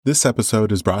This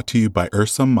episode is brought to you by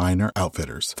Ursa Minor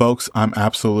Outfitters. Folks, I'm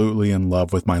absolutely in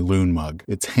love with my loon mug.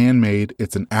 It's handmade.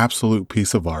 It's an absolute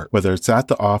piece of art. Whether it's at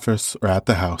the office or at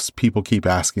the house, people keep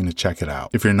asking to check it out.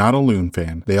 If you're not a loon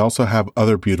fan, they also have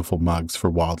other beautiful mugs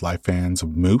for wildlife fans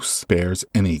of moose, bears,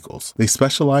 and eagles. They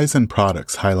specialize in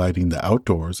products highlighting the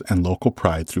outdoors and local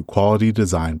pride through quality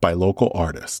design by local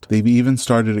artists. They've even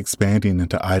started expanding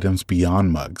into items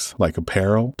beyond mugs, like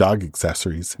apparel, dog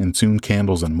accessories, and soon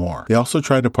candles and more. They also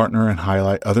try to partner and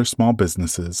highlight other small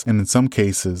businesses, and in some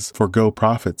cases, forego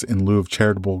profits in lieu of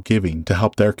charitable giving to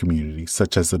help their community,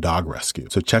 such as the dog rescue.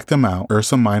 So check them out,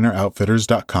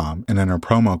 ursaminooroutfitters.com, and enter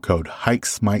promo code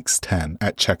HikesMikes10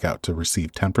 at checkout to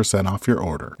receive 10% off your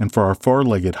order. And for our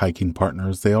four-legged hiking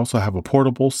partners, they also have a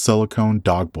portable silicone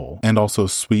dog bowl and also a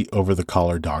sweet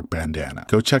over-the-collar dog bandana.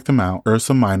 Go check them out,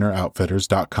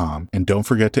 ursaminooroutfitters.com, and don't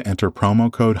forget to enter promo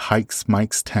code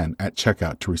HikesMikes10 at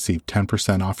checkout to receive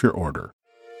 10% off your order.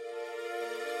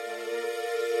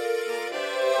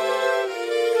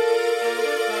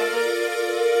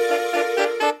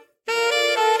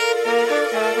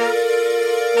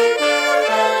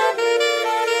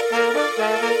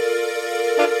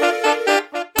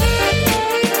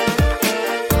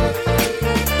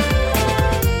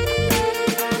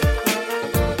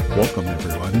 Welcome,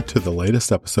 everyone, to the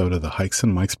latest episode of the Hikes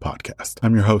and Mikes podcast.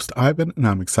 I'm your host, Ivan, and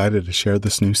I'm excited to share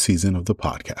this new season of the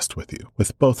podcast with you.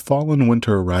 With both fall and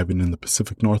winter arriving in the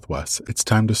Pacific Northwest, it's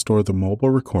time to store the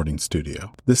mobile recording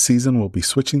studio. This season, we'll be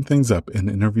switching things up and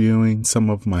interviewing some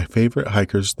of my favorite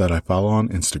hikers that I follow on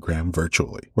Instagram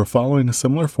virtually. We're following a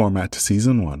similar format to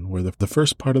season 1, where the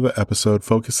first part of the episode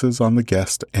focuses on the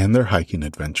guest and their hiking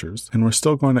adventures, and we're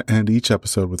still going to end each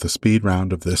episode with a speed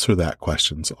round of this or that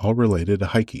questions, all related to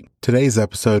hiking. Today's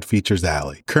episode features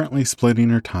Allie, currently splitting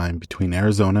her time between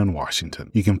Arizona and Washington.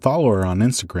 You can follow her on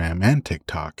Instagram and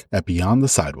TikTok at Beyond the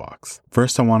Sidewalks.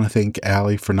 First, I want to thank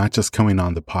Allie for not just coming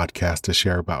on the podcast to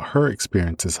share about her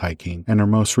experiences hiking and her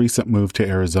most recent move to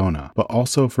Arizona, but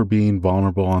also for being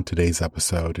vulnerable on today's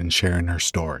episode and sharing her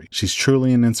story. She's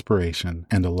truly an inspiration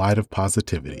and a light of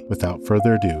positivity. Without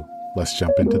further ado, let's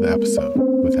jump into the episode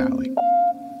with Allie.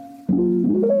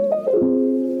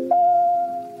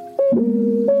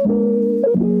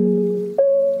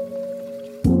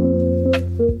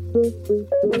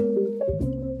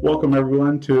 Welcome,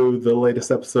 everyone, to the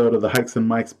latest episode of the Hikes and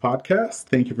Mikes podcast.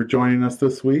 Thank you for joining us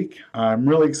this week. I'm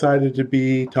really excited to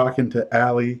be talking to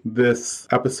Allie this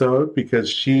episode because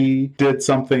she did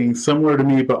something similar to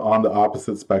me, but on the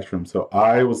opposite spectrum. So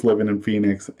I was living in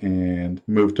Phoenix and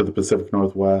moved to the Pacific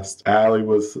Northwest. Allie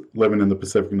was living in the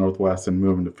Pacific Northwest and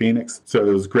moving to Phoenix. So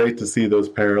it was great to see those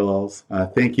parallels.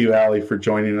 Thank you, Allie, for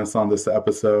joining us on this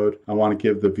episode. I want to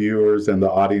give the viewers and the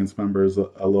audience members a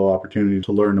little opportunity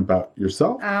to learn about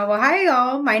yourself. Well, hi,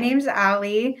 y'all. My name's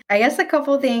Allie. I guess a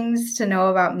couple things to know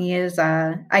about me is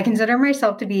I consider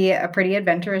myself to be a pretty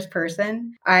adventurous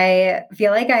person. I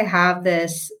feel like I have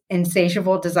this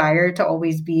insatiable desire to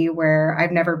always be where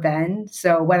I've never been.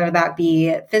 So whether that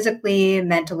be physically,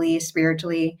 mentally,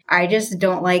 spiritually, I just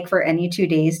don't like for any 2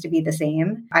 days to be the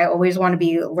same. I always want to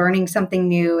be learning something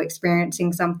new,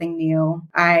 experiencing something new.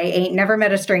 I ain't never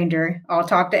met a stranger. I'll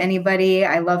talk to anybody.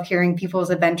 I love hearing people's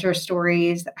adventure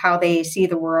stories, how they see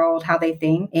the world, how they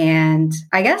think. And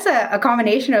I guess a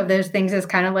combination of those things is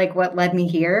kind of like what led me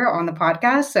here on the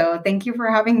podcast. So thank you for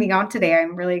having me on today.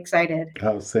 I'm really excited.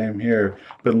 Oh, same here.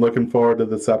 Been looking forward to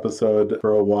this episode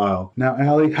for a while. Now,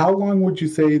 Allie, how long would you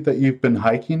say that you've been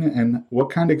hiking, and what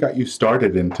kind of got you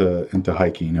started into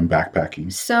hiking and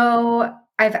backpacking? So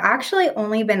I've actually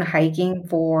only been hiking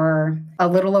for a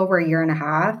little over a year and a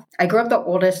half. I grew up the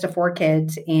oldest of 4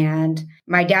 kids, and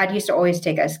my dad used to always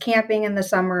take us camping in the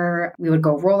summer. We would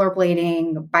go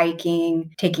rollerblading,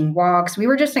 biking, taking walks. We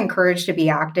were just encouraged to be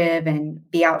active and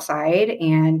be outside,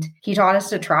 and he taught us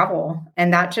to travel,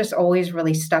 and that just always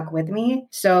really stuck with me.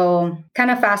 So kind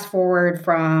of fast forward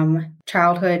from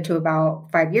childhood to about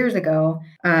 5 years ago,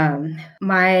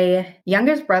 my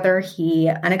youngest brother, he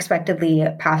unexpectedly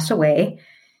passed away.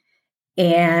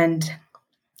 And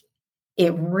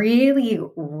it really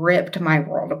ripped my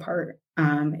world apart.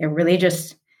 It really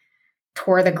just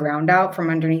tore the ground out from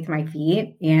underneath my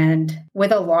feet. And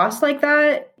with a loss like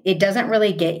that, it doesn't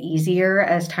really get easier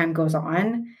as time goes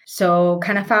on. So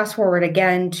kind of fast forward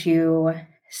again to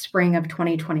spring of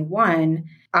 2021,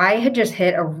 I had just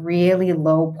hit a really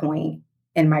low point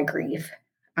in my grief.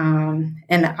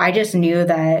 And I just knew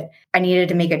that I needed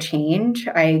to make a change.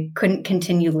 I couldn't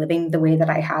continue living the way that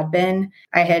I had been.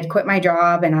 I had quit my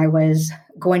job and I was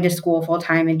going to school full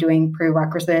time and doing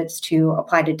prerequisites to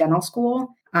apply to dental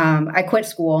school. I quit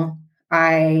school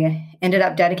I ended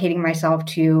up dedicating myself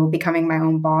to becoming my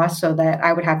own boss so that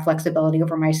I would have flexibility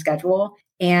over my schedule.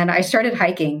 And I started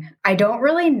hiking. I don't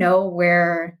really know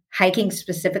where hiking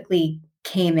specifically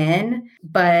came in,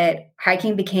 but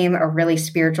hiking became a really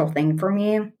spiritual thing for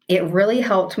me. It really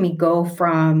helped me go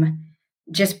from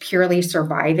just purely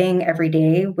surviving every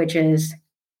day, which is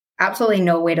absolutely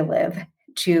no way to live,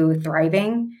 to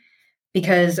thriving.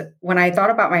 Because when I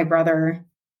thought about my brother,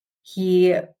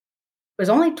 he was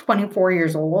only 24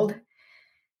 years old.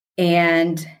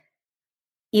 And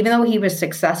even though he was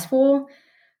successful,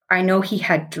 I know he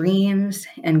had dreams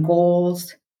and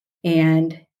goals,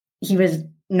 and he was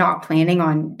not planning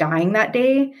on dying that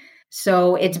day.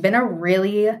 So it's been a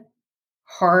really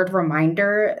hard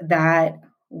reminder that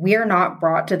we are not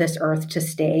brought to this earth to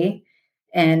stay,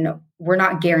 and we're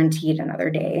not guaranteed another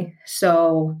day.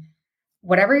 So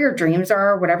whatever your dreams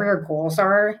are, whatever your goals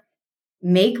are,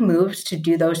 make moves to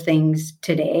do those things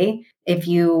today. If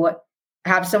you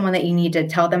have someone that you need to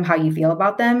tell them how you feel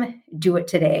about them, do it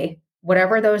today.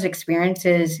 Whatever those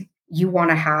experiences you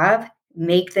want to have,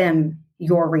 make them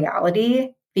your reality.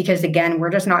 Because again,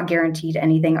 we're just not guaranteed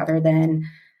anything other than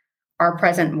our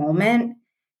present moment.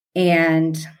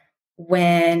 And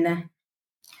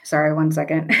sorry, one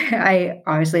second.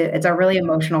 It's a really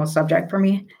emotional subject for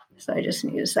me. So I just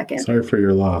need a second. Sorry for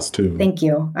your loss too. Thank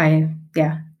you. I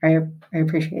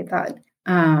appreciate that.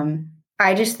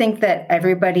 I just think that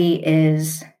everybody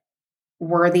is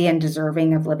worthy and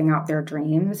deserving of living out their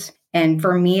dreams. And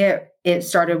for me, it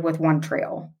started with one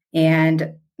trail.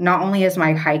 And not only has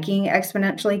my hiking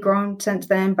exponentially grown since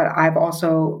then, but I've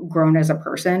also grown as a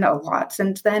person a lot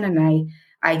since then. And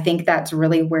I think that's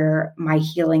really where my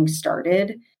healing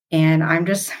started. And I'm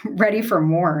just ready for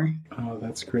more. Oh,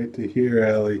 that's great to hear,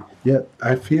 Allie. Yeah,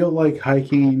 I feel like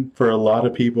hiking for a lot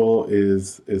of people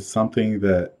is something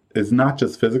that is not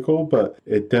just physical, but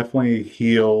it definitely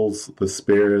heals the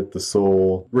spirit, the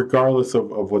soul, regardless of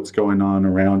what's going on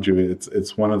around you.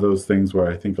 It's one of those things where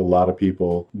I think a lot of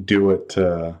people do it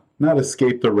to not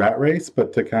escape the rat race,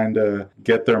 but to kind of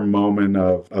get their moment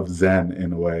of zen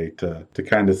in a way, to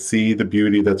kind of see the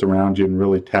beauty that's around you and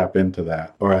really tap into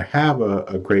that. Or I have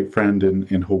a great friend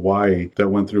in Hawaii that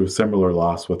went through a similar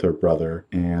loss with her brother.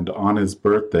 And on his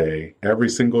birthday, every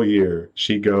single year,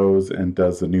 she goes and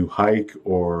does a new hike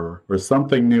or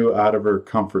something new out of her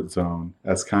comfort zone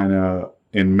as kind of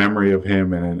in memory of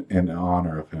him and in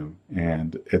honor of him.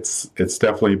 And it's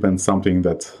definitely been something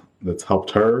that's helped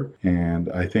her.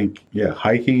 And I think,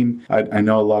 hiking, I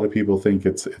know a lot of people think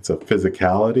it's a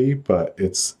physicality, but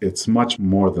it's much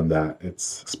more than that.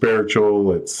 It's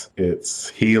spiritual, it's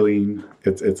healing,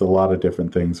 it's a lot of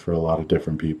different things for a lot of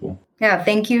different people. Yeah,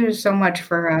 thank you so much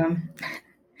for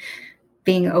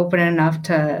being open enough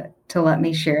to let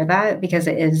me share that, because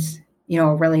it is,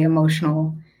 a really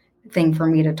emotional thing for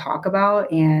me to talk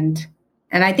about. And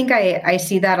I think I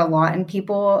see that a lot in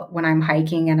people when I'm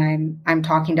hiking and I'm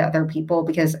talking to other people,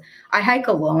 because I hike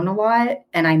alone a lot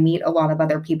and I meet a lot of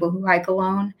other people who hike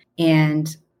alone,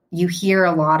 and you hear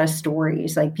a lot of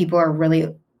stories. Like, people are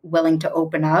really willing to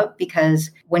open up,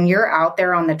 because when you're out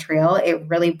there on the trail, it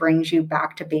really brings you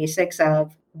back to basics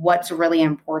of what's really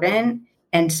important.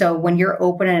 And so when you're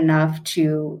open enough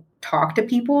to talk to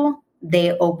people,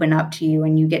 they open up to you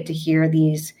and you get to hear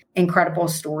these incredible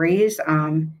stories.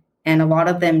 And a lot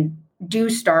of them do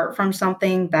start from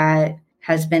something that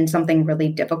has been something really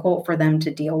difficult for them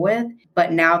to deal with.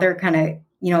 But now they're kind of,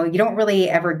 you don't really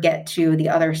ever get to the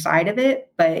other side of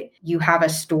it, but you have a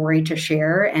story to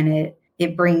share, and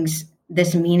it brings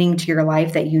this meaning to your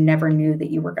life that you never knew that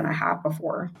you were going to have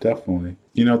before. Definitely.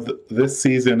 This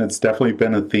season, it's definitely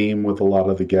been a theme with a lot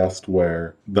of the guests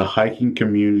where the hiking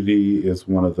community is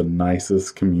one of the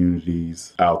nicest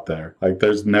communities out there. Like,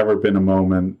 there's never been a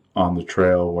moment on the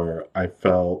trail where I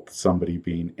felt somebody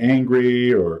being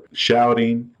angry or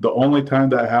shouting. The only time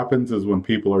that happens is when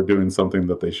people are doing something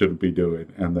that they shouldn't be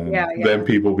doing. And then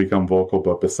people become vocal.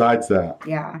 But besides that.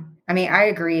 Yeah. I mean, I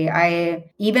agree.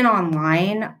 Even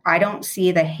online, I don't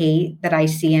see the hate that I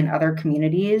see in other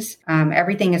communities.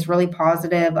 Everything is really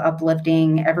positive,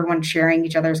 uplifting, everyone sharing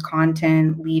each other's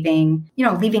content, leaving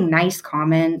nice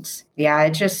comments. Yeah,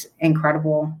 it's just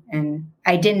incredible. And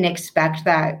I didn't expect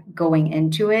that going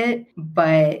into it,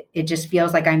 but it just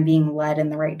feels like I'm being led in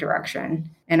the right direction.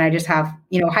 And I just have,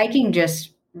 hiking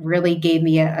just really gave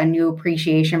me a new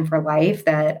appreciation for life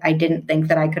that I didn't think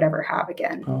that I could ever have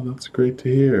again. Oh, that's great to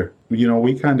hear.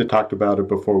 we kind of talked about it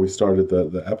before we started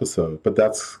the episode, but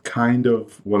that's kind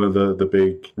of one of the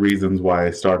big reasons why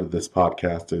I started this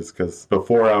podcast is because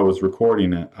before I was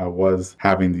recording it, I was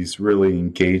having these really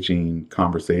engaging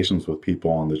conversations with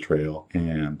people on the trail.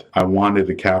 And I wanted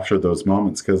to capture those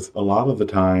moments because a lot of the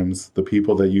times the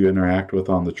people that you interact with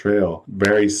on the trail,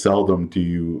 very seldom do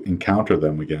you encounter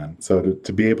them again. So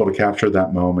to be able to capture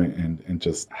that moment and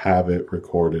just have it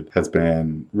recorded has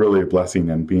been really a blessing,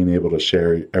 and being able to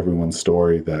share everyone's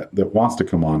story that wants to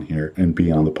come on here and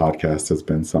be on the podcast has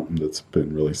been something that's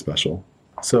been really special.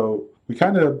 So we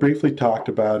kind of briefly talked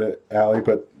about it, Allie,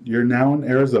 but you're now in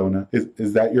Arizona.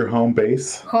 Is that your home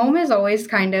base? Home is always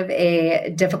kind of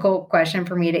a difficult question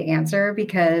for me to answer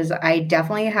because I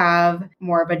definitely have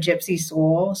more of a gypsy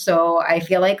soul. So I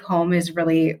feel like home is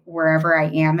really wherever I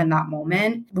am in that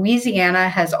moment. Louisiana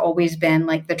has always been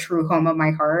like the true home of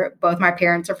my heart. Both my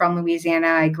parents are from Louisiana.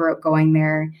 I grew up going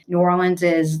there. New Orleans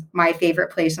is my favorite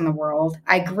place in the world.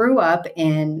 I grew up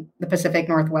in the Pacific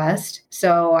Northwest.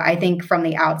 So I think from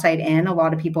the outside in, a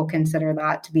lot of people consider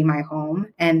that to be my home.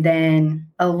 And then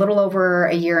a little over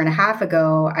a year and a half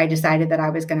ago, I decided that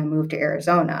I was going to move to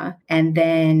Arizona. And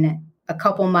then a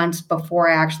couple months before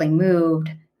I actually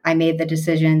moved, I made the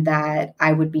decision that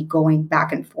I would be going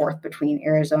back and forth between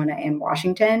Arizona and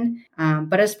Washington.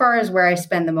 But as far as where I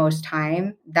spend the most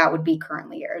time, that would be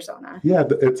currently Arizona. Yeah,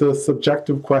 it's a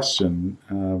subjective question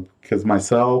because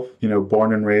myself,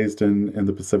 born and raised in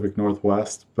the Pacific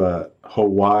Northwest, but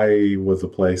Hawaii was a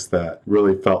place that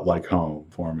really felt like home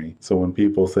for me. So when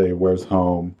people say, where's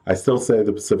home? I still say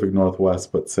the Pacific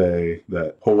Northwest, but say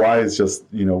that Hawaii is just,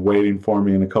 waiting for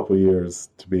me in a couple of years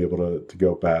to be able to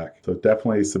go back. So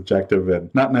definitely subjective, and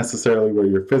not necessarily where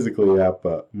you're physically at,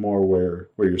 but more where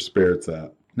your spirit's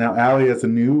at. Now, Allie, as a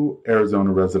new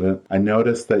Arizona resident, I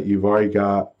noticed that you've already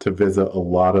got to visit a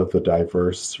lot of the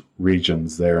diverse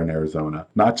regions there in Arizona,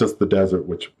 not just the desert,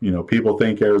 which, people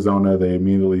think Arizona, they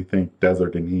immediately think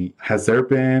desert and heat. Has there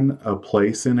been a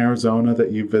place in Arizona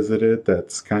that you visited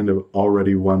that's kind of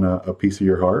already won a piece of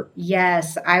your heart?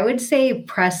 Yes, I would say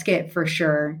Prescott for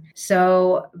sure.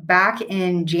 So back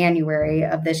in January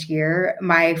of this year,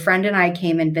 my friend and I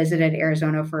came and visited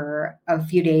Arizona for a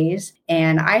few days,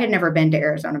 and I had never been to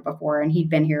Arizona before, and he'd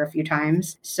been here a few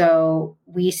times. So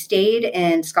we stayed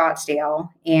in Scottsdale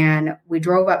and we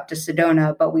drove up to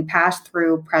Sedona, but we passed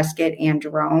through Prescott and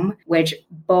Jerome, which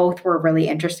both were really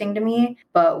interesting to me.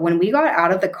 But when we got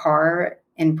out of the car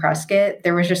in Prescott,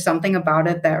 there was just something about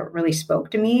it that really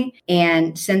spoke to me.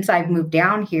 And since I've moved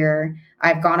down here,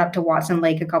 I've gone up to Watson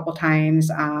Lake a couple times,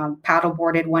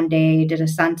 paddleboarded one day, did a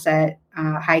sunset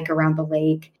hike around the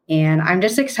lake. And I'm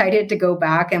just excited to go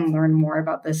back and learn more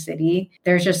about the city.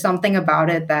 There's just something about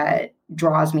it that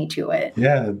draws me to it.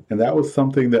 Yeah, and that was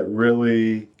something that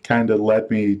really kind of led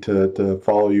me to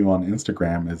follow you on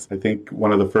Instagram. Is I think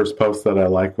one of the first posts that I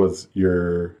liked was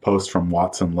your post from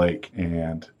Watson Lake,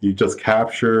 and you just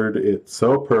captured it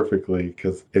so perfectly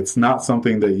because it's not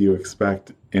something that you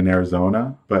expect in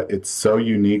Arizona, but it's so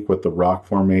unique with the rock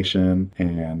formation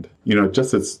and,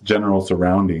 just its general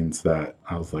surroundings that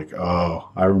I was like, oh,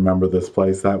 I remember this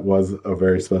place. That was a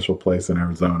very special place in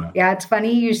Arizona. Yeah, it's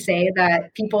funny you say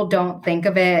that people don't think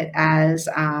of it as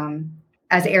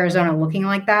Arizona looking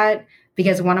like that,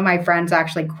 because one of my friends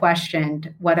actually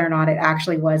questioned whether or not it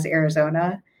actually was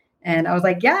Arizona. And I was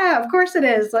like, yeah, of course it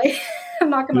is. Like, I'm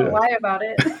not going to lie about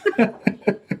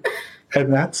it.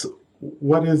 And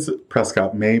what is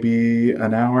Prescott? Maybe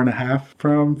an hour and a half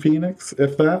from Phoenix,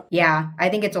 if that? Yeah, I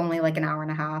think it's only like an hour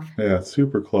and a half. Yeah,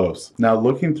 super close. Now,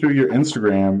 looking through your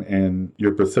Instagram and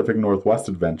your Pacific Northwest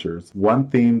adventures, one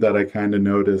theme that I kind of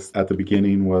noticed at the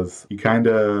beginning was you kind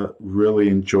of really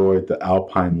enjoyed the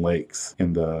alpine lakes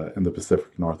in the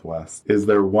Pacific Northwest. Is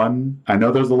there one? I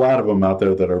know there's a lot of them out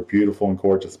there that are beautiful and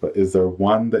gorgeous, but is there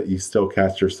one that you still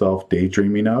catch yourself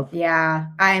daydreaming of? Yeah,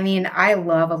 I mean, I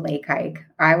love a lake hike.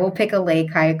 I will pick a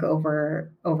lake hike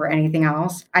over anything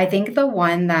else. I think the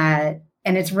one that,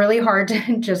 and it's really hard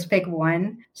to just pick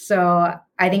one. So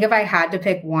I think if I had to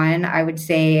pick one, I would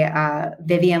say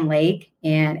Vivian Lake,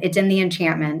 and it's in the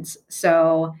Enchantments.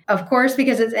 So of course,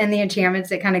 because it's in the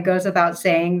Enchantments, it kind of goes without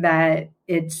saying that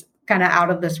it's kind of out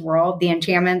of this world. The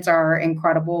Enchantments are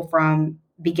incredible from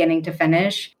beginning to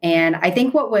finish. And I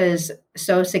think what was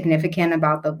so significant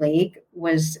about the lake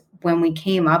was when we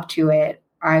came up to it,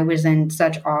 I was in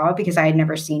such awe because I had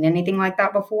never seen anything like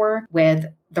that before, with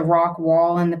the rock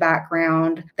wall in the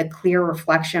background, the clear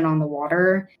reflection on the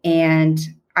water. And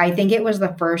I think it was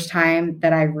the first time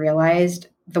that I realized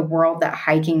the world that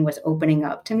hiking was opening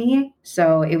up to me.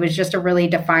 So it was just a really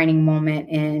defining moment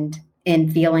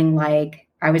in feeling like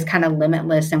I was kind of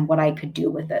limitless in what I could do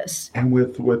with this. And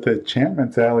with the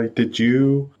enchantments, Allie, did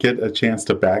you get a chance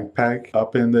to backpack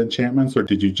up in the enchantments, or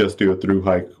did you just do a through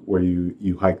hike where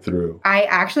you hike through? I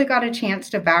actually got a chance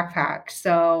to backpack.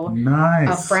 So a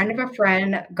Nice. friend of a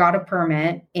friend got a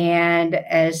permit, and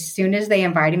as soon as they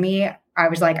invited me, I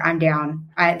was like, I'm down.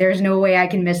 There's no way I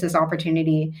can miss this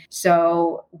opportunity.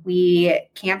 So we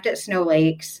camped at Snow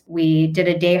Lakes. We did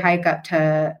a day hike up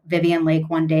to Vivian Lake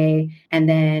one day. And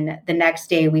then the next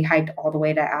day we hiked all the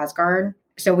way to Asgard.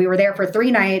 So we were there for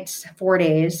 3 nights, 4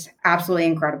 days. Absolutely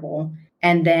incredible.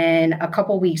 And then a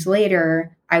couple weeks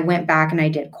later, I went back and I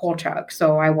did Kolchak.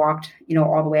 So I walked,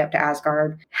 all the way up to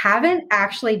Asgard. Haven't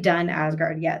actually done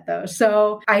Asgard yet, though.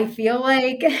 So I feel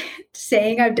like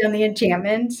saying I've done the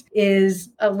enchantments is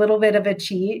a little bit of a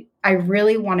cheat. I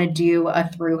really want to do a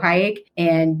through hike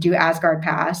and do Asgard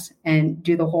Pass and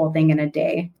do the whole thing in a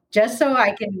day, just so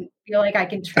I can feel like I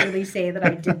can truly say that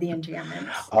I did the enchantments.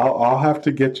 I'll have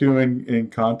to get you in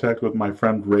contact with my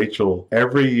friend Rachel.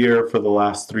 Every year for the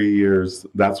last 3 years,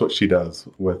 that's what she does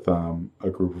with a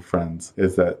group of friends,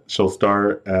 is that she'll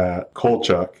start at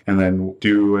Kolchak and then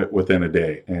do it within a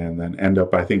day and then end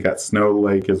up, I think, at Snow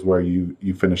Lake is where you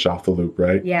finish off the loop,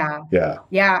 right? Yeah. Yeah.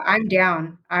 Yeah, I'm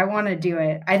down. I want to do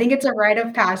it. I think it's a rite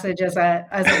of passage as a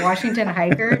Washington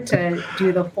hiker to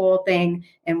do the full thing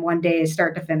in one day,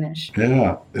 start to finish.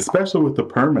 Yeah, especially with the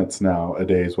permits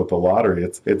nowadays with the lottery,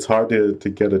 it's hard to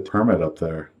get a permit up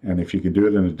there. And if you can do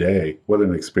it in a day, what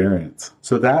an experience.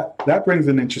 So that brings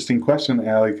an interesting question,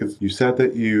 Allie, because you said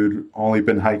that you'd only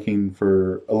been hiking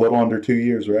for a little under 2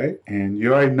 years, right? And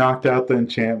you already knocked out the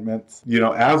enchantments.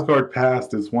 Asgard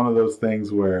Pass is one of those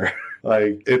things where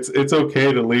like it's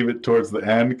okay to leave it towards the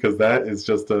end because that is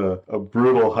just a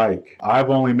brutal hike. I've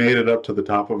only made it up to the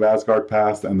top of Asgard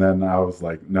Pass, and then I was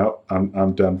like, nope,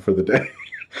 I'm done for the day.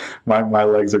 My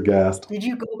legs are gassed. Did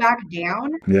you go back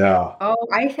down? Yeah. Oh,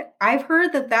 I've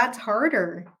heard that that's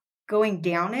harder going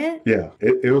down it. Yeah,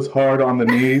 it was hard on the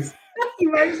knees.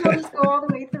 You might as well just go all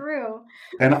the way through.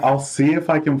 And I'll see if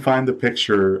I can find the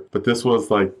picture, but this was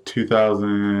like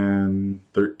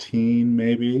 2013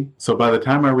 maybe. So by the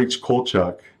time I reached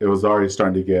Kolchak, it was already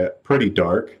starting to get pretty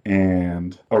dark,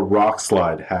 and a rock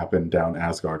slide happened down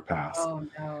Asgard Pass. Oh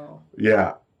no.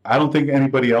 Yeah, I don't think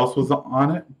anybody else was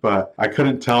on it, but I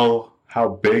couldn't tell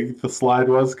how big the slide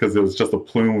was because it was just a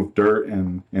plume of dirt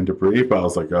and debris. But I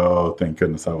was like, oh, thank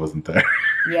goodness I wasn't there.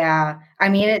 Yeah. I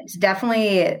mean, it's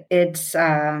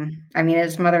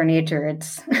Mother Nature.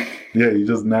 It's Yeah, you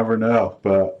just never know.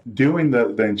 But doing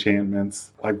the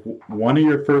enchantments, like one of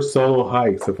your first solo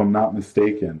hikes, if I'm not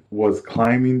mistaken, was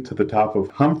climbing to the top of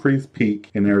Humphreys Peak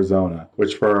in Arizona,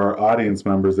 which for our audience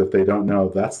members, if they don't know,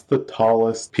 that's the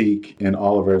tallest peak in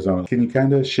all of Arizona. Can you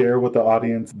kind of share with the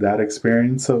audience that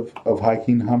experience of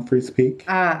hiking Humphreys Peak?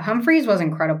 Humphreys was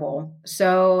incredible.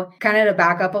 So kind of to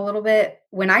back up a little bit,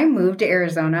 when I moved to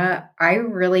Arizona, I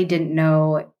really didn't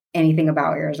know anything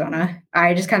about Arizona.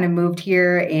 I just kind of moved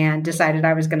here and decided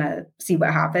I was going to see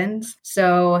what happens.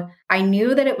 So I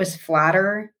knew that it was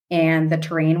flatter and the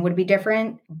terrain would be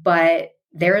different, but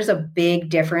there is a big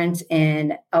difference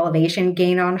in elevation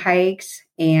gain on hikes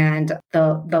and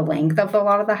the length of a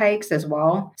lot of the hikes as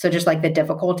well. So just like the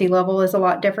difficulty level is a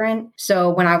lot different.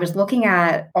 So when I was looking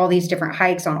at all these different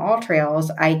hikes on all trails,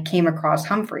 I came across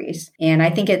Humphreys, and I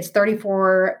think it's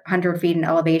 3,400 feet in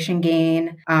elevation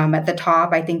gain. At the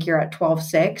top, I think you're at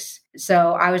 12,600.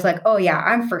 So I was like, oh yeah,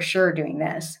 I'm for sure doing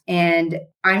this. And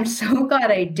I'm so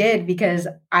glad I did because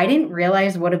I didn't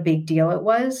realize what a big deal it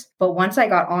was. But once I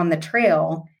got on the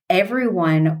trail,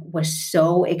 everyone was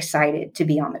so excited to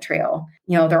be on the trail.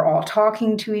 They're all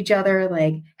talking to each other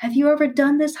like, have you ever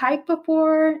done this hike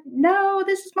before? No,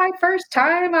 this is my first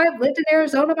time. I've lived in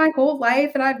Arizona my whole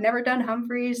life and I've never done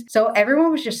Humphreys. So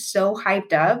everyone was just so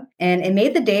hyped up, and it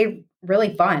made the day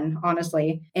really fun,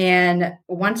 honestly. And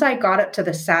once I got up to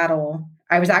the saddle,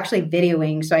 I was actually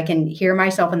videoing so I can hear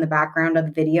myself in the background of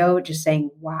the video just saying,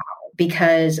 wow.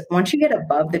 Because once you get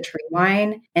above the tree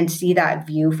line and see that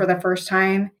view for the first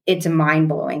time, it's mind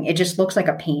blowing. It just looks like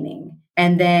a painting.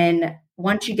 And then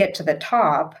once you get to the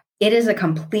top, it is a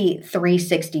complete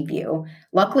 360 view.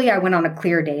 Luckily, I went on a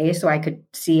clear day so I could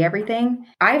see everything.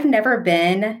 I've never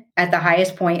been at the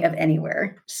highest point of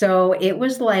anywhere. So it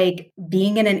was like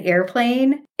being in an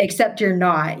airplane, except you're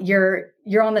not. You're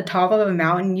on the top of a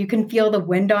mountain. You can feel the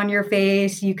wind on your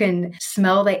face. You can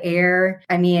smell the air.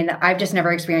 I mean, I've just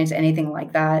never experienced anything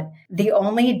like that. The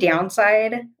only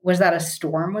downside was that a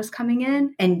storm was coming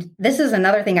in. And this is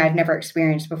another thing I've never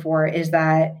experienced before, is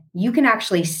that you can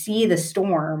actually see the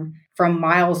storm from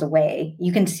miles away.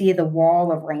 You can see the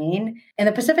wall of rain. In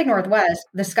the Pacific Northwest,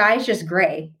 the sky is just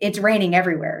gray. It's raining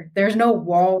everywhere. There's no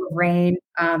wall of rain.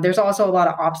 There's also a lot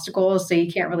of obstacles, so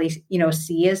you can't really,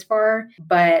 see as far.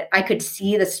 But I could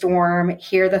see the storm,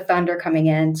 hear the thunder coming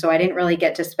in, so I didn't really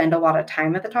get to spend a lot of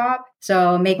time at the top.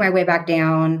 So make my way back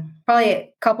down. Probably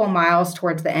a couple miles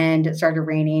towards the end, it started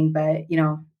raining, but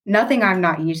nothing I'm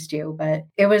not used to. But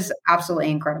it was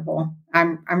absolutely incredible.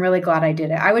 I'm really glad I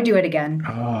did it. I would do it again.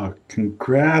 Oh,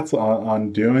 congrats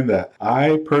on doing that.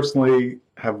 I personally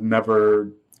have never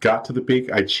got to the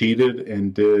peak. I cheated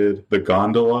and did the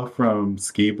gondola from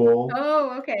Ski Bowl.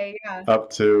 Oh, okay, yeah. Up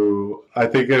to, I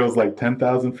think it was like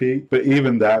 10,000 feet. But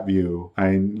even that view,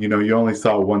 you only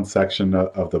saw one section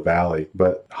of the valley.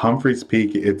 But Humphreys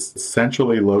Peak, it's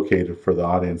centrally located for the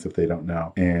audience if they don't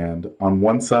know. And on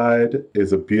one side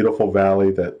is a beautiful valley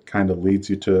that kind of leads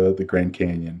you to the Grand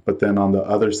Canyon. But then on the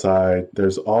other side,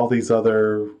 there's all these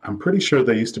other, I'm pretty sure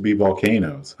they used to be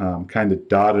volcanoes, kind of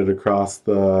dotted across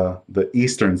the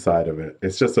eastern side of it.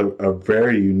 It's just a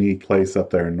very unique place up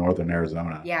there in northern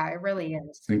Arizona. Yeah, it really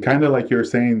is. And kind of like you were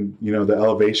saying, the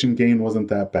elevation gain wasn't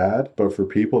that bad. But for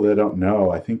people that don't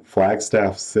know, I think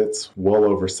Flagstaff sits well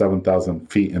over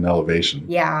 7,000 feet in elevation.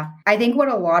 Yeah. I think what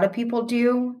a lot of people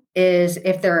do is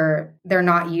if they're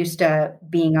not used to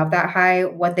being up that high,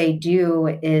 what they do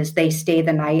is they stay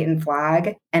the night in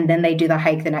Flag and then they do the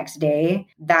hike the next day.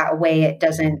 That way it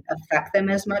doesn't affect them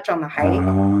as much on the hike.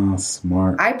 Ah,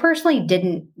 smart. I personally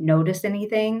didn't notice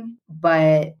anything,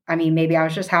 but maybe I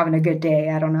was just having a good day.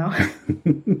 I don't know.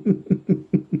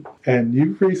 And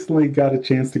you recently got a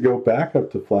chance to go back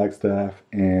up to Flagstaff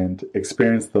and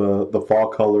experience the Fall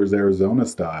Colors Arizona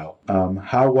style.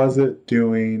 How was it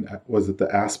was it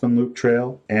the Aspen Loop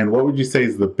Trail? And what would you say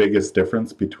is the biggest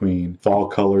difference between Fall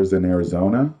Colors in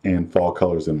Arizona and Fall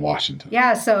Colors in Washington?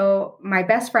 Yeah, so my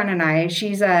best friend and I,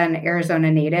 she's an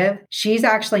Arizona native. She's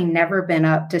actually never been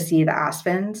up to see the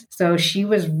Aspens. So she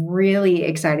was really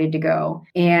excited to go.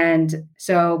 And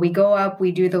so we go up,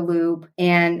 we do the loop,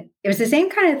 and it was the same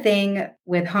kind of thing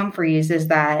with Humphreys, is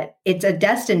that it's a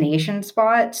destination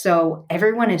spot. So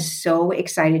everyone is so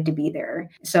excited to be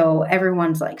there. So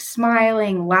everyone's like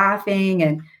smiling, laughing,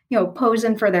 and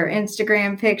posing for their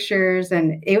Instagram pictures.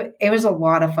 And it was a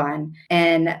lot of fun.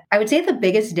 And I would say the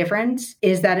biggest difference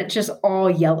is that it's just all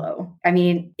yellow.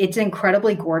 It's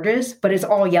incredibly gorgeous, but it's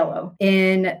all yellow.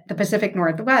 In the Pacific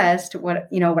Northwest, what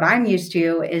I'm used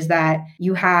to is that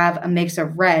you have a mix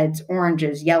of reds,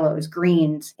 oranges, yellows,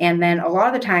 greens. And then a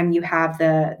lot of the time you have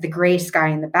the gray sky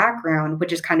in the background,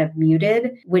 which is kind of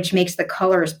muted, which makes the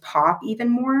colors pop even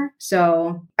more.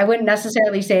 So I wouldn't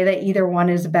necessarily say that either one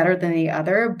is better than the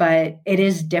other, but it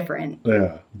is different.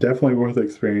 Yeah, definitely worth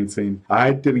experiencing.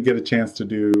 I didn't get a chance to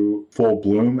do full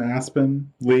bloom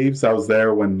aspen leaves. I was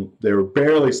there when they were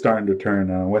barely starting to turn,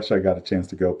 and I wish I got a chance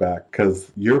to go back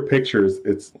because your pictures,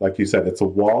 it's like you said, it's a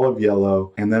wall of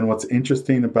yellow. And then what's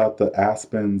interesting about the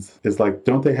aspens is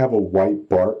don't they have a white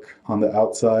bark on the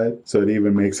outside? So it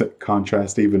even makes it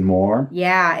contrast even more.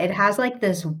 Yeah, it has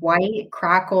this white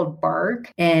crackled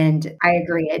bark. And I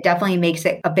agree. It definitely makes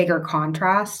it a bigger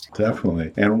contrast.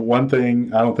 Definitely. And one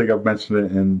thing, I don't think I've mentioned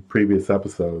it in previous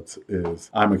episodes, is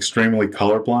I'm extremely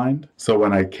colorblind. So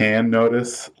when I can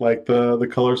notice the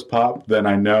colors pop, then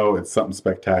I know it's something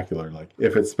spectacular.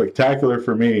 If it's spectacular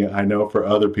for me, I know for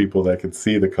other people that can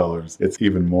see the colors, it's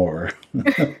even more.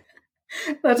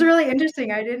 That's really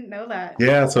interesting. I didn't know that.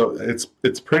 Yeah, so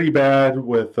it's pretty bad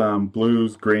with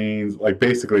blues, greens,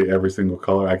 basically every single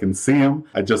color. I can see them.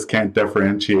 I just can't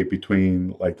differentiate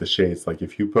between the shades.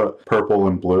 If you put purple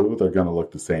and blue, they're going to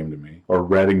look the same to me. Or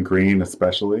red and green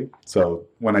especially. So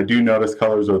when I do notice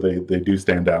colors or they do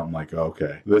stand out, I'm like,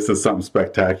 okay, this is something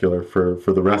spectacular for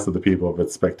the rest of the people, but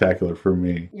it's spectacular for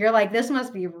me. You're like, this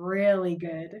must be really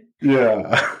good.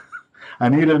 Yeah. I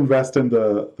need to invest in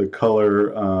the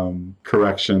color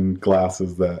correction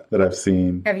glasses that I've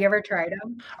seen. Have you ever tried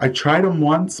them? I tried them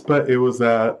once, but it was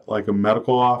at a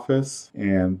medical office,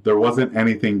 and there wasn't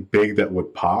anything big that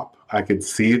would pop. I could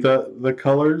see the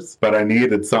colors, but I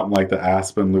needed something like the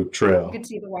Aspen Loop Trail. You could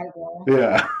see the white wall.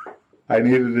 Yeah. I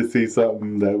needed to see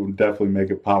something that would definitely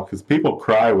make it pop because people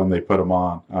cry when they put them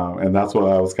on. And that's what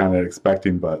I was kind of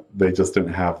expecting, but they just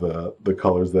didn't have the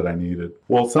colors that I needed.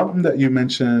 Well, something that you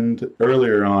mentioned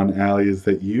earlier on, Allie, is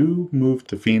that you moved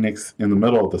to Phoenix in the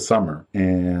middle of the summer.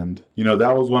 And,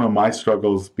 that was one of my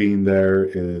struggles being there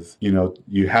is,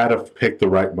 you had to pick the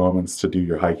right moments to do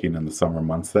your hiking in the summer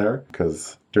months there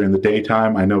because during the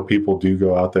daytime. I know people do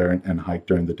go out there and hike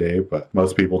during the day, but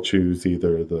most people choose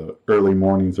either the early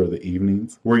mornings or the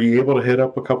evenings. Were you able to hit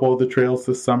up a couple of the trails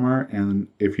this summer? And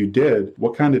if you did,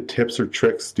 what kind of tips or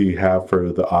tricks do you have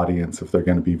for the audience if they're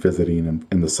going to be visiting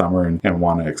in the summer and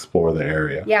want to explore the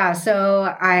area? Yeah,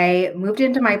 so I moved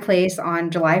into my place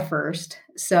on July 1st.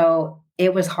 So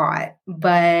it was hot,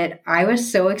 but I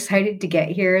was so excited to get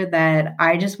here that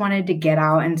I just wanted to get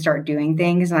out and start doing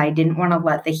things. And I didn't want to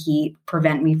let the heat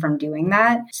prevent me from doing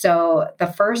that. So the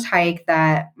first hike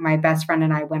that my best friend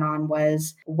and I went on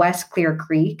was West Clear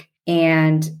Creek.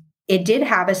 And it did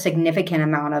have a significant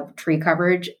amount of tree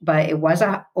coverage, but it was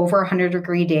over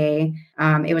 100-degree day.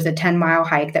 It was a 10-mile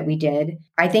hike that we did.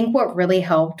 I think what really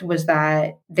helped was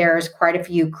that there's quite a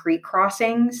few creek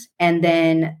crossings. And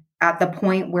then at the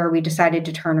point where we decided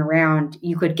to turn around,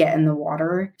 you could get in the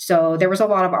water. So there was a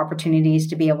lot of opportunities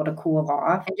to be able to cool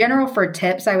off. In general, for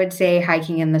tips, I would say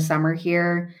hiking in the summer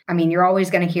here. I mean, you're always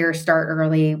going to hear start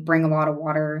early, bring a lot of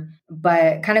water.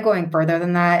 But kind of going further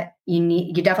than that,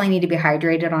 you definitely need to be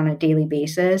hydrated on a daily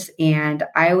basis. And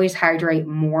I always hydrate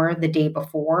more the day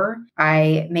before.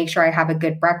 I make sure I have a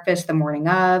good breakfast the morning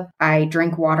of. I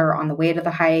drink water on the way to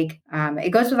the hike.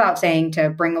 It goes without saying to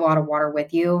bring a lot of water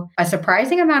with you. A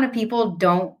surprising amount of people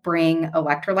don't bring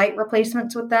electrolyte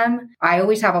replacements with them. I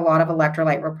always have a lot of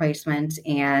electrolyte replacements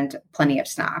and plenty of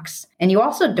snacks. And you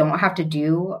also don't have to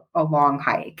do a long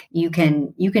hike. You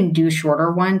can do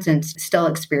shorter ones and still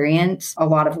experience a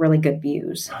lot of really good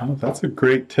views. Oh, that's a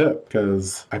great tip,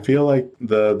 because I feel like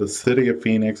the city of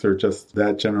Phoenix, or just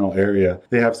that general area,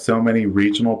 they have so many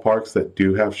regional parks that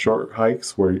do have short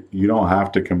hikes where you don't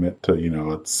have to commit to,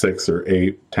 a 6 or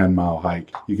 8, 10-mile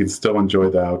hike. You can still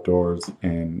enjoy the outdoors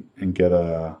and get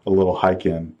a little hike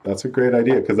in. That's a great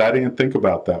idea, because I didn't think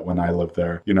about that when I lived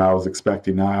there. I was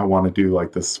expecting, I want to do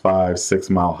like this 5,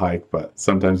 6-mile hike, but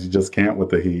sometimes you just can't with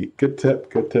the heat. Good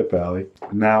tip, Allie.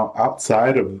 Now,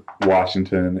 outside of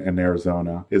Washington and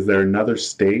Arizona, is there another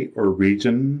state or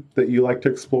region that you like to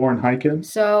explore and hike in?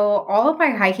 So all of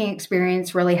my hiking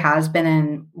experience really has been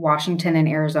in Washington and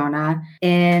Arizona.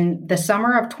 In the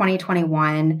summer of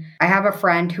 2021, I have a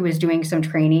friend who is doing some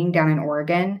training down in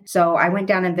Oregon. So I went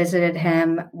down and visited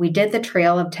him. We did the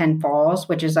Trail of 10 Falls,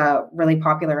 which is a really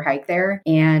popular hike there,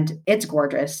 and it's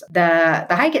gorgeous. The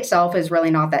hike itself is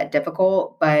really not that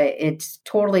difficult, but it's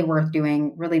totally worth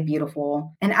doing, really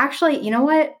beautiful. And actually, you know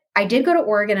what? I did go to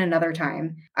Oregon another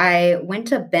time. I went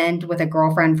to Bend with a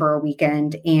girlfriend for a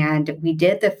weekend, and we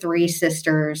did the Three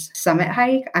Sisters summit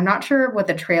hike. I'm not sure what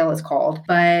the trail is called,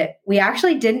 but we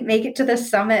actually didn't make it to the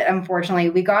summit, unfortunately.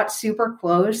 We got super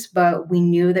close, but we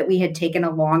knew that we had taken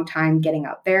a long time getting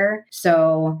up there.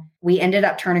 So we ended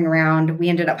up turning around. We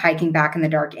ended up hiking back in the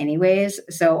dark anyways.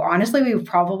 So honestly, we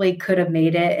probably could have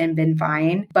made it and been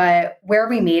fine. But where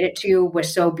we made it to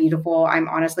was so beautiful. I'm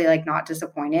honestly not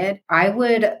disappointed. I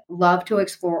would love to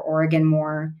explore Oregon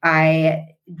more. I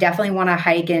definitely want to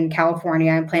hike in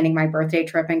California. I'm planning my birthday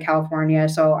trip in California,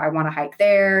 so I want to hike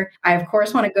there. I, of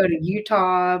course, want to go to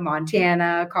Utah,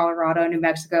 Montana, Colorado, New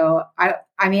Mexico.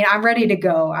 I mean, I'm ready to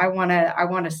go. I want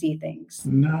to see things.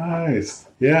 Nice.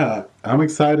 Yeah, I'm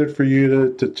excited for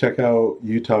you to check out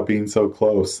Utah being so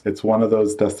close. It's one of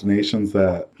those destinations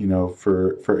that,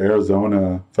 for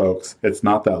Arizona folks, it's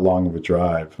not that long of a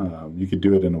drive. You could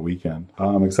do it in a weekend.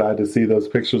 I'm excited to see those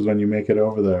pictures when you make it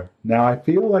over there. Now, I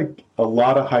feel like a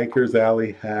lot of hikers,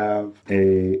 Allie, have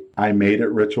a I made it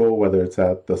ritual, whether it's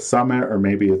at the summit or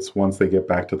maybe it's once they get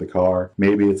back to the car.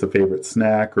 Maybe it's a favorite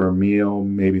snack or a meal,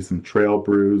 maybe some trail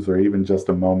brews, or even just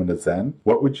a moment of zen.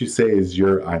 What would you say is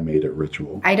your I made it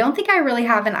ritual? I don't think I really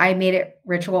have an I made it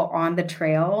ritual on the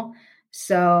trail.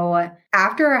 So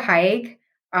after a hike,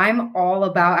 I'm all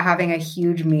about having a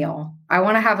huge meal. I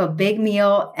want to have a big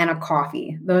meal and a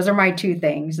coffee. Those are my two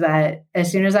things that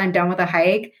as soon as I'm done with a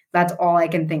hike, that's all I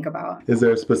can think about. Is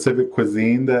there a specific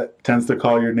cuisine that tends to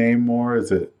call your name more?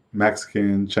 Is it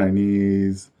Mexican,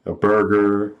 Chinese, a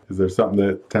burger? Is there something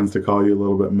that tends to call you a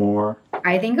little bit more?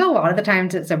 I think a lot of the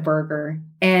times it's a burger.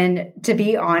 And to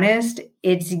be honest,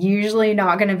 it's usually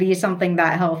not going to be something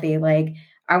that healthy. Like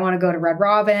I want to go to Red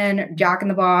Robin, Jack in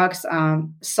the Box,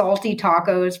 salty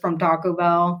tacos from Taco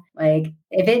Bell. Like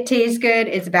if it tastes good,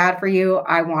 it's bad for you.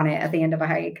 I want it at the end of a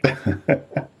hike.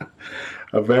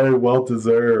 A very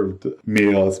well-deserved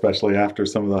meal, especially after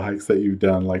some of the hikes that you've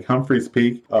done, like Humphreys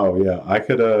Peak. Oh yeah, I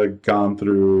could have gone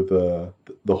through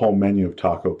the whole menu of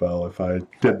Taco Bell if I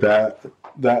did that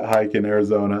that hike in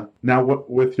Arizona. Now,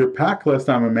 with your pack list,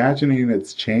 I'm imagining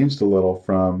it's changed a little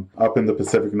from up in the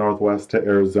Pacific Northwest to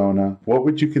Arizona. What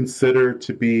would you consider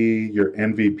to be your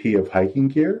MVP of hiking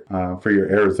gear for your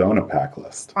Arizona pack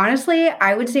list? Honestly,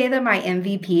 I would say that my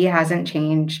MVP hasn't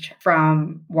changed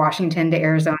from Washington to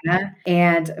Arizona.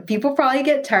 And people probably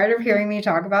get tired of hearing me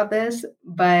talk about this,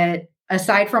 but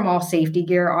aside from all safety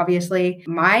gear, obviously,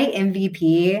 my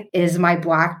MVP is my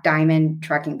Black Diamond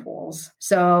trekking poles.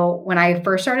 So when I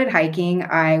first started hiking,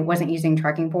 I wasn't using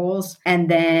trekking poles. And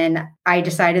then I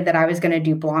decided that I was going to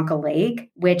do Blanca Lake,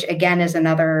 which again is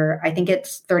another, I think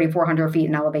it's 3,400 feet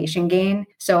in elevation gain.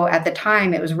 So at the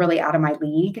time, it was really out of my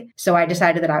league. So I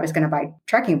decided that I was going to buy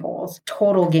trekking poles.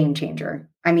 Total game changer.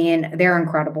 I mean, they're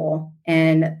incredible.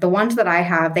 And the ones that I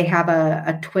have, they have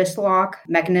a twist lock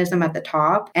mechanism at the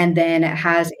top, and then it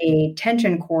has a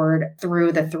tension cord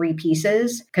through the three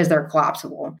pieces because they're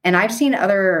collapsible. And I've seen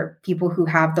other people who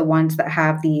have the ones that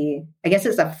have I guess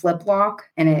it's a flip lock,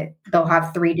 and they'll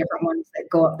have three different ones that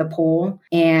go up the pole.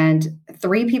 And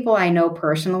 3 people I know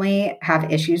personally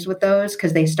have issues with those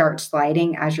because they start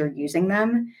sliding as you're using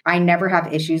them. I never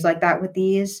have issues like that with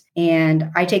these,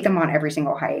 and I take them on every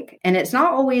single hike. And it's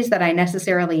not always that I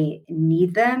necessarily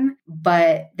need them,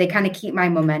 but they kind of keep my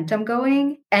momentum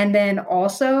going. And then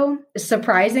also,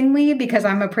 surprisingly, because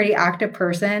I'm a pretty active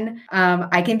person,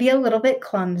 I can be a little bit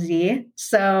clumsy.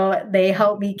 So they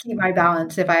help me keep my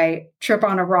balance if I trip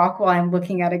on a rock while I'm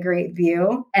looking at a great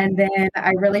view. And then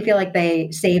I really feel like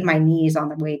they save my knees on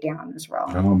the way down as well.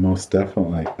 Oh, most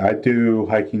definitely. I do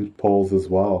hiking poles as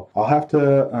well. I'll have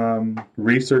to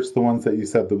research the ones that you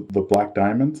said, the Black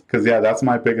Diamonds. Because, yeah, that's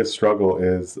my biggest struggle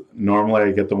is normally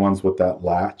I get the ones with that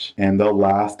latch and they'll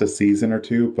last a season or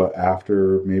two, but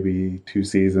after maybe 2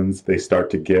 seasons, they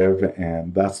start to give.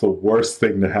 And that's the worst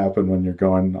thing to happen when you're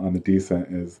going on a descent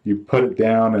is you put it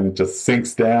down and it just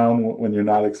sinks down when you're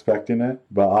not expecting it.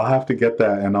 But I'll have to get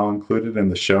that and I'll include it in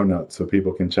the show notes so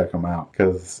people can check them out.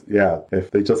 Because, yeah, if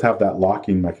they just have that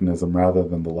locking mechanism rather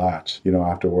than the latch, you don't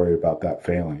have to worry about that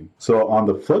failing. So on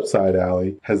the flip side,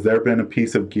 Allie, has there been a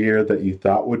piece of gear that you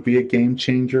thought would be a game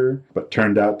changer, but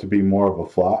turned out to be more of a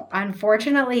flop?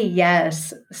 Unfortunately,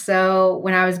 yes. So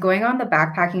when I was going on the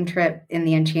backpacking trip in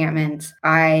the Enchantments,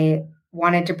 I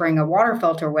wanted to bring a water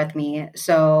filter with me.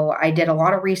 So I did a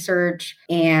lot of research,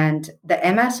 and the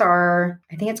MSR,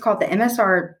 I think it's called the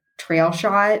MSR Trail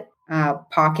Shot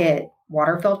pocket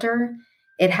water filter.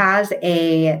 It has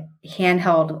a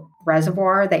handheld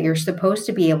reservoir that you're supposed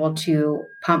to be able to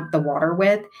pump the water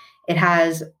with. It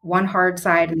has one hard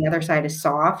side and the other side is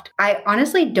soft. I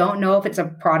honestly don't know if it's a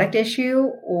product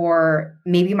issue or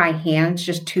maybe my hand's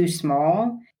just too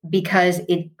small, because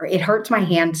it hurts my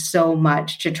hand so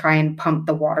much to try and pump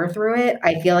the water through it.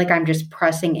 I feel like I'm just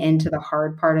pressing into the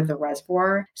hard part of the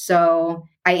reservoir. So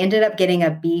I ended up getting a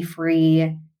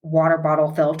bee-free water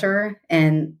bottle filter,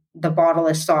 and the bottle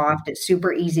is soft. It's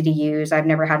super easy to use. I've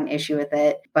never had an issue with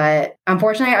it. But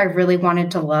unfortunately, I really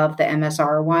wanted to love the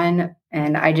MSR one,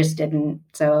 and I just didn't.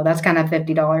 So that's kind of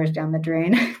 $50 down the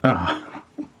drain.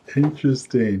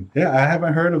 Interesting. Yeah, I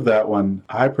haven't heard of that one.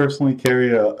 I personally carry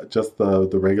just the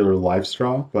regular life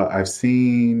straw, but I've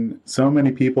seen so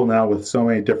many people now with so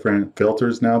many different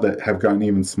filters now that have gotten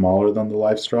even smaller than the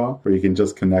life straw, where you can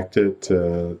just connect it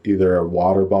to either a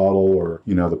water bottle or,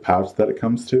 the pouch that it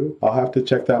comes to. I'll have to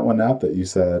check that one out that you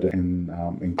said and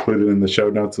include it in the show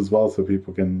notes as well so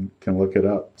people can look it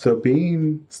up. So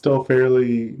being still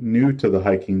fairly new to the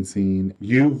hiking scene,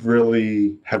 you've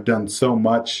really have done so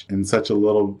much in such a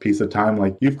little piece of time.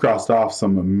 Like, you've crossed off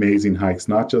some amazing hikes,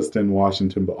 not just in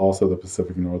Washington, but also the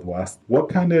Pacific Northwest. What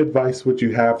kind of advice would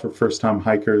you have for first-time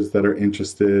hikers that are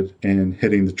interested in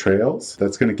hitting the trails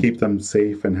that's going to keep them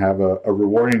safe and have a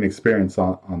rewarding experience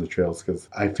on the trails? Because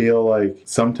I feel like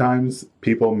sometimes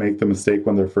people make the mistake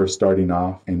when they're first starting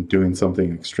off and doing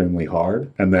something extremely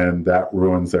hard, and then that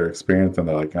ruins their experience and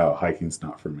they're like, oh, hiking's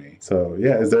not for me. So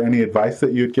yeah, is there any advice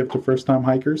that you'd give to first-time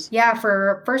hikers? Yeah,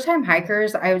 for first-time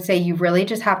hikers, I would say you really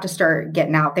just have to start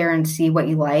getting out there and see what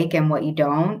you like and what you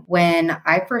don't. When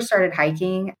I first started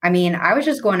hiking, I was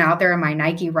just going out there in my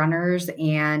Nike runners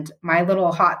and my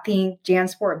little hot pink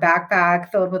JanSport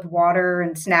backpack filled with water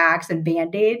and snacks and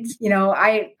Band-Aids.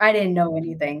 I didn't know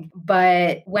anything.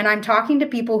 But when I'm talking to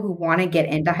people who want to get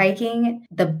into hiking,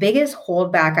 the biggest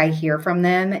holdback I hear from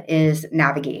them is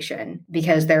navigation,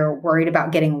 because they're worried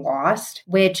about getting lost,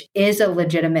 which is a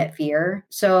legitimate fear.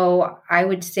 So I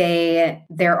would say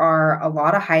there are a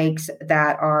lot of of hikes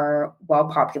that are well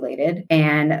populated,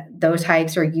 and those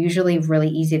hikes are usually really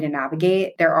easy to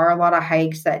navigate. There are a lot of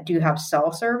hikes that do have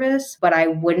cell service, but I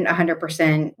wouldn't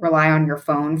 100% rely on your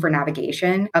phone for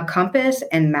navigation. A compass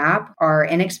and map are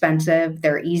inexpensive.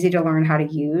 They're easy to learn how to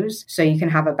use, so you can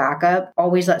have a backup.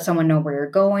 Always let someone know where you're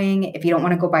going. If you don't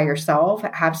want to go by yourself,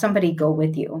 have somebody go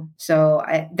with you. So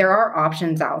there are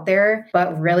options out there,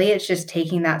 but really it's just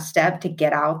taking that step to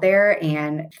get out there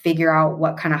and figure out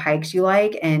what kind of hikes you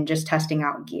like and just testing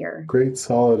out gear. Great,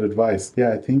 solid advice.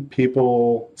 Yeah, I think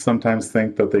people sometimes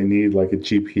think that they need like a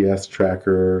GPS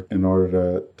tracker in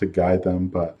order to guide them,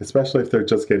 but especially if they're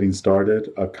just getting started,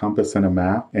 a compass and a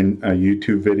map and a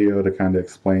YouTube video to kind of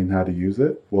explain how to use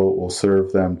it will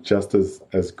serve them just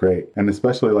as great. And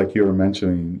especially like you were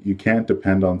mentioning, you can't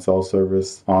depend on cell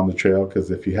service on the trail,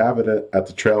 because if you have it at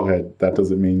the trailhead, that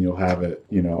doesn't mean you'll have it,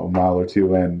 a mile or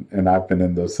two in. And I've been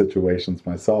in those situations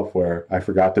myself where I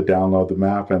forgot to download the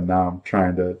map and now I'm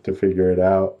trying to figure it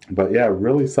out. But yeah,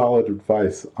 really solid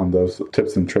advice on those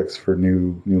tips and tricks for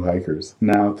new hikers.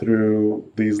 Now, through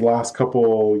these last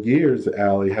couple years,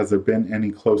 Allie, has there been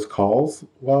any close calls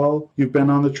while you've been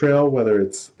on the trail, whether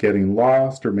it's getting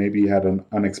lost or maybe you had an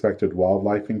unexpected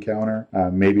wildlife encounter,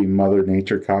 maybe Mother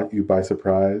Nature caught you by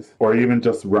surprise, or even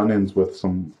just run-ins with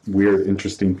some weird,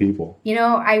 interesting people?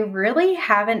 I really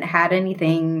haven't had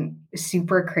anything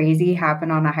super crazy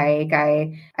happen on a hike.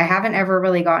 I haven't ever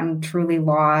really gotten truly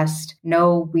lost.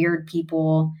 No weird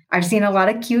people. I've seen a lot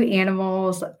of cute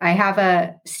animals. I have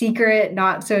a secret,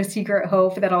 not so secret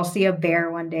hope that I'll see a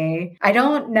bear one day. I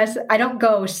don't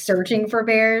go searching for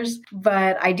bears,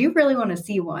 but I do really want to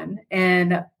see one.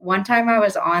 And one time I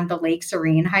was on the Lake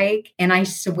Serene hike and I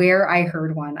swear I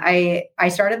heard one. I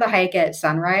started the hike at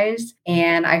sunrise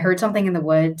and I heard something in the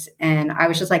woods and I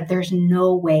was just like, there's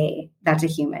no way that's a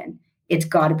human. It's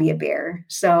got to be a bear.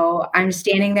 So I'm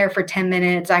standing there for 10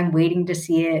 minutes. I'm waiting to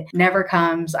see it. Never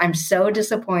comes. I'm so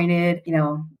disappointed.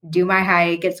 Do my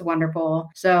hike. It's wonderful.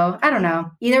 So I don't know.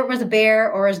 Either it was a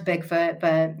bear or it was Bigfoot,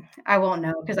 but I won't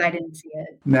know because I didn't see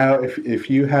it. Now, if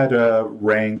you had to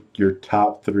rank your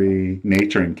top 3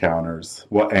 nature encounters,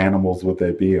 what animals would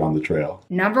they be on the trail?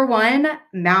 Number 1,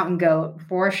 mountain goat,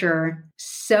 for sure.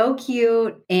 So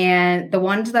cute. And the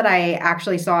ones that I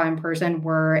actually saw in person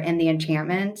were in the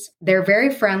enchantments. They're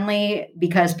very friendly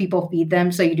because people feed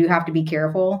them. So you do have to be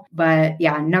careful. But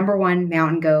yeah, number 1,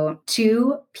 mountain goat.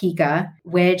 2, pika,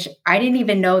 which I didn't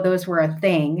even know those were a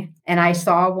thing. And I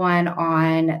saw one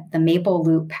on the Maple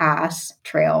Loop Pass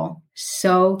trail.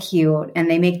 So cute.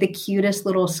 And they make the cutest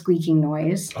little squeaking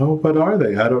noise. Oh, what are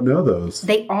they? I don't know those.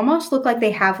 They almost look like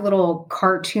they have little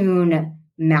cartoon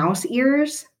mouse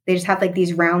ears. They just have like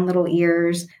these round little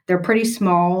ears. They're pretty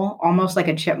small, almost like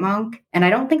a chipmunk. And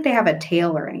I don't think they have a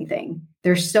tail or anything.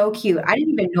 They're so cute. I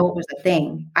didn't even know it was a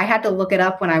thing. I had to look it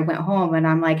up when I went home and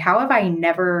I'm like, how have I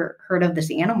never heard of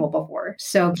this animal before?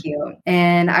 So cute.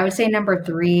 And I would say number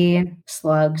 3,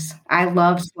 slugs. I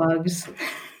love slugs.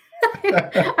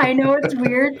 I know it's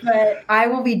weird, but I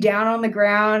will be down on the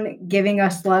ground giving a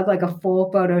slug like a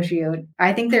full photo shoot.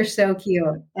 I think they're so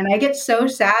cute. And I get so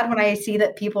sad when I see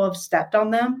that people have stepped on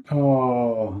them.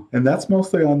 Oh, and that's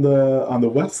mostly on the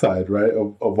west side, right,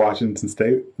 of Washington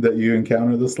State that you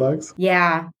encounter the slugs?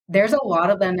 Yeah. There's a lot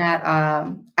of them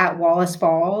at Wallace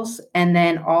Falls and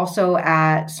then also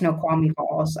at Snoqualmie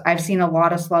Falls. I've seen a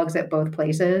lot of slugs at both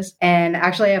places. And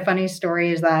actually a funny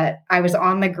story is that I was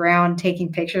on the ground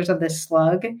taking pictures of this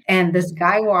slug and this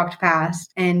guy walked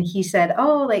past and he said,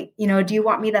 oh, do you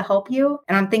want me to help you?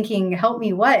 And I'm thinking, help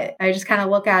me what? I just kind of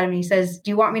look at him and he says,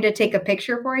 do you want me to take a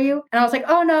picture for you? And I was like,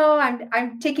 oh no,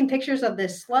 I'm taking pictures of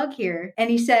this slug here. And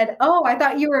he said, oh, I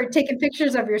thought you were taking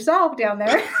pictures of yourself down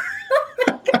there.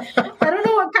 I don't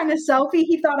know what kind of selfie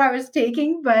he thought I was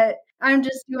taking, but I'm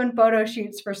just doing photo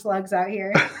shoots for slugs out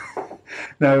here.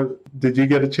 Now, did you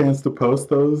get a chance to post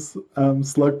those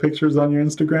slug pictures on your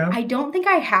Instagram? I don't think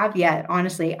I have yet,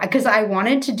 honestly, because I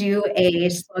wanted to do a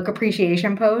slug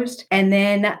appreciation post. And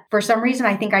then for some reason,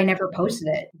 I think I never posted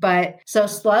it. But so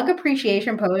slug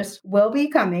appreciation post will be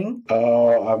coming.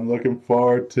 Oh, I'm looking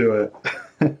forward to it.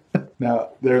 Now,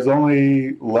 there's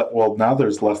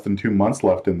there's less than 2 months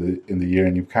left in the year,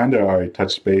 and you've kind of already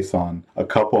touched base on a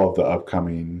couple of the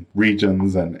upcoming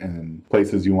regions and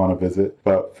places you want to visit.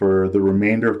 But for the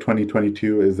remainder of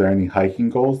 2022, is there any hiking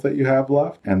goals that you have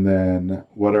left? And then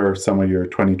what are some of your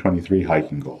 2023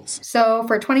 hiking goals? So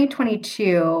for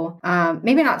 2022,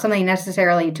 maybe not something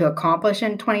necessarily to accomplish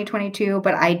in 2022,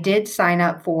 but I did sign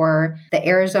up for the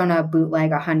Arizona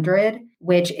Bootleg 100.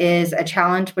 which is a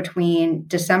challenge between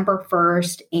December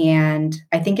 1st and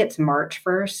I think it's March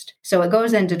 1st. So it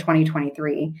goes into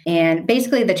 2023. And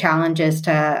basically the challenge is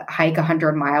to hike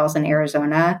 100 miles in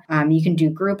Arizona. You can do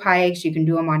group hikes, you can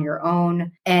do them on your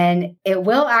own. And it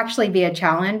will actually be a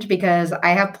challenge because I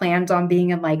have plans on being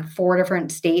in like 4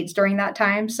 different states during that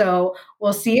time. So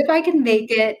we'll see if I can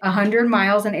make it 100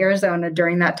 miles in Arizona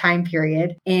during that time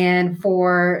period. And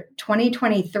for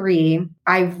 2023,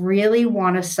 I really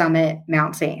want to summit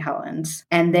Mount St. Helens.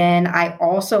 And then I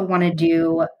also want to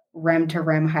do rim to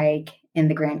rim hike in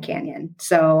the Grand Canyon.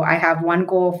 So I have one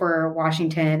goal for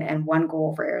Washington and one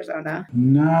goal for Arizona.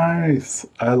 Nice.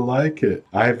 I like it.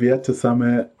 I have yet to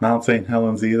summit Mount St.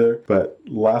 Helens either, but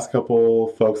last couple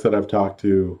folks that I've talked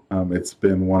to, it's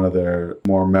been one of their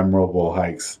more memorable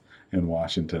hikes in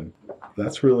Washington.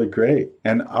 That's really great.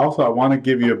 And also, I want to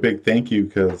give you a big thank you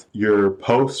because your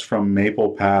post from Maple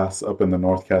Pass up in the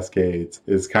North Cascades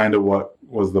is kind of what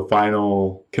was the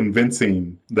final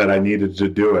convincing that I needed to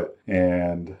do it.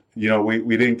 And, you know,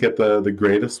 we didn't get the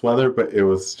greatest weather, but it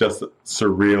was just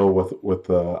surreal with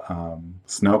the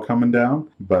snow coming down.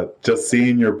 But just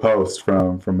seeing your post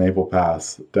from Maple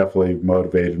Pass definitely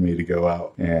motivated me to go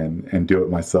out and do it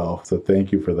myself. So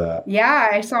thank you for that. Yeah,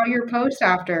 I saw your post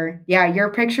after. Yeah,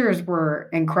 your pictures were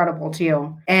incredible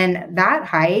too. And that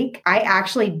hike, I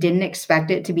actually didn't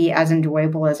expect it to be as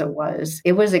enjoyable as it was.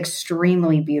 It was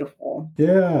extremely beautiful.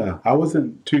 Yeah, I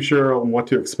wasn't too sure on what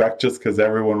to expect just because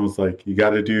everyone was like, you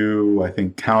got to do, I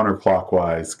think,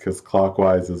 counterclockwise because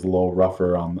clockwise is a little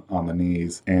rougher on the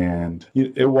knees. And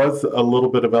it was a little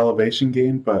bit of elevation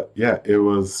gain, but yeah, it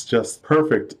was just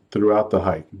perfect throughout the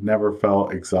hike. Never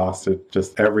felt exhausted.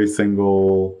 Just every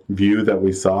single view that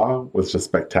we saw was just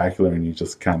spectacular and you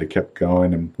just kind of kept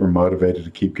going and were motivated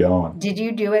to keep going. Did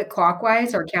you do it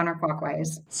clockwise or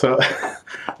counterclockwise? So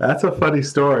that's a funny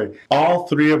story. All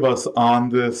 3 of us on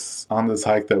this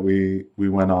hike that we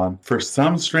went on, for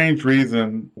some strange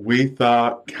reason, we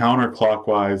thought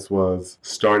counterclockwise was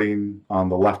starting on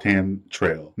the left-hand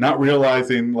trail. Not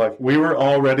realizing like we were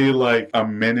already like a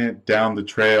minute down the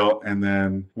trail and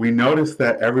then we noticed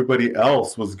that everybody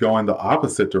else was going the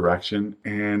opposite direction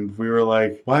and we were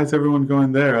like, why is everyone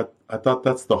going there? I thought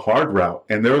that's the hard route.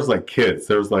 And there was like kids,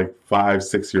 there was like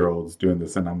 5-6-year-olds doing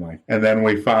this. And I'm like, and then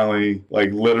we finally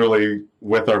like literally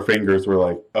with our fingers were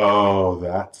like, oh,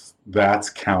 that's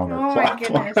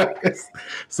counterclockwise. Oh,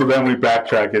 so then we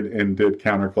backtracked it and did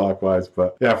counterclockwise.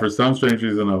 But yeah, for some strange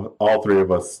reason, all 3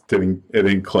 of us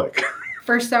didn't click.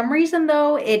 For some reason,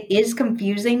 though, it is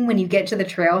confusing when you get to the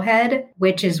trailhead,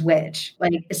 which is which.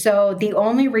 Like, so the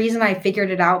only reason I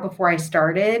figured it out before I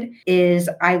started is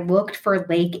I looked for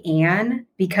Lake Ann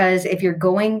because if you're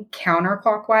going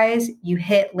counterclockwise, you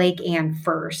hit Lake Ann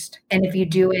first. And if you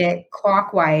do it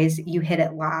clockwise, you hit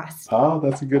it last. Oh,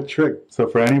 that's a good trick. So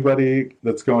for anybody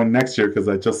that's going next year, because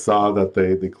I just saw that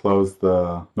they closed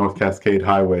the North Cascade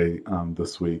Highway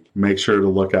this week, make sure to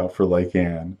look out for Lake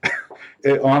Ann.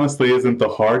 It honestly isn't the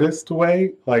hardest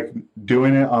way. Like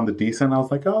doing it on the descent, I was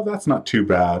like, oh, that's not too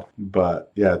bad.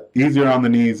 But yeah, easier on the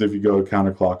knees if you go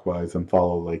counterclockwise and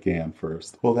follow Lake Ann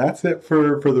first. Well, that's it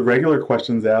for the regular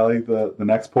questions, Allie. The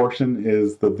next portion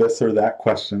is the this or that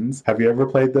questions. Have you ever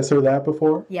played this or that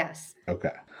before? Yes. Okay.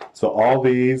 So all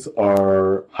these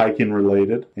are hiking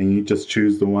related, and you just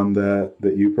choose the one that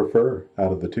you prefer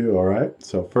out of the 2, all right?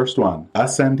 So first one,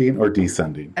 ascending or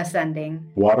descending?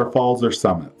 Ascending. Waterfalls or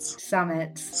summits?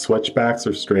 Summits. Switchbacks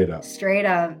or straight up? Straight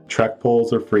up. Trek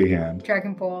poles or freehand?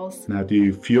 Trekking poles. Now, do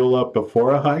you fuel up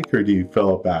before a hike or do you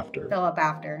fill up after? Fill up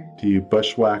after. Do you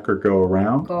bushwhack or go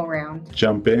around? Go around.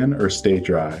 Jump in or stay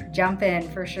dry? Jump in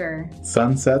for sure.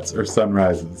 Sunsets or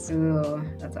sunrises? Ooh,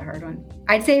 that's a hard one.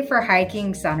 I'd say for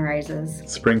hiking, sunrises.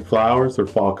 Spring flowers or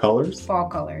fall colors? Fall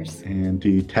colors. And do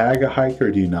you tag a hike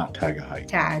or do you not tag a hike?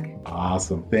 Tag.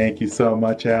 Awesome. Thank you so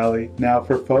much, Allie. Now,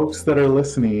 for folks that are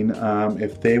listening,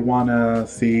 if they want to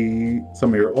see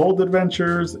some of your old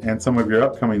adventures and some of your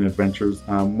upcoming adventures,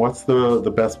 what's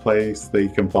the best place they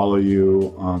can follow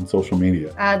you on social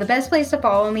media? The best place to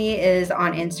follow me is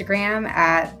on Instagram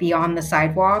at Beyond the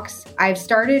Sidewalks. I've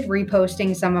started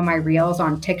reposting some of my reels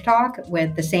on TikTok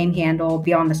with the same handle,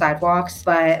 Beyond the Sidewalks,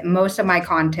 but most of my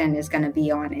content is going to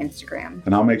be on Instagram.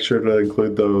 And I'll make sure to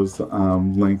include those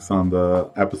links on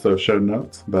the episode also show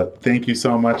notes. But thank you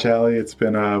so much, Allie. It's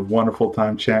been a wonderful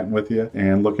time chatting with you,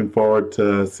 and looking forward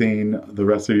to seeing the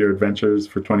rest of your adventures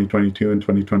for 2022 and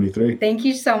 2023. Thank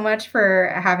you so much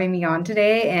for having me on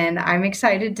today. And I'm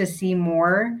excited to see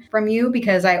more from you,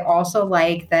 because I also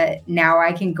like that now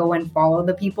I can go and follow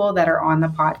the people that are on the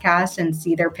podcast and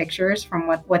see their pictures from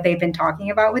what they've been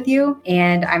talking about with you.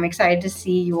 And I'm excited to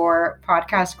see your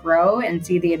podcast grow and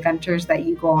see the adventures that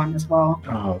you go on as well.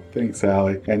 Oh, thanks,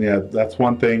 Allie. And yeah, that's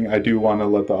one thing I do want to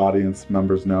let the audience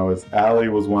members know is Allie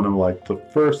was one of like the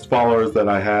first followers that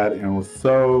I had, and was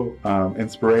so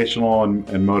inspirational and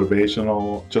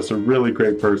motivational. Just a really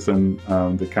great person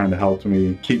that kind of helped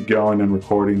me keep going and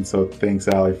recording. So thanks,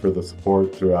 Allie, for the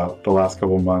support throughout the last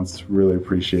couple of months. Really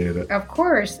appreciate it. Of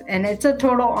course. And it's a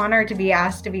total honor to be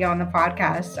asked to be on the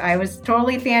podcast. I was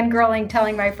totally fangirling,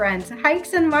 telling my friends,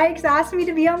 Hikes and Mike's asked me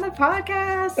to be on the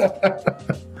podcast.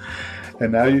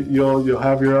 And now you'll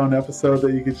have your own episode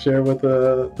that you can share with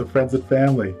the friends and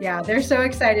family. Yeah, they're so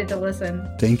excited to listen.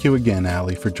 Thank you again,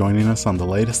 Allie, for joining us on the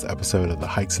latest episode of the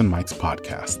Hikes and Mike's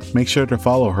podcast. Make sure to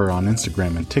follow her on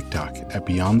Instagram and TikTok at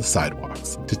Beyond the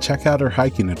Sidewalks to check out her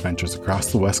hiking adventures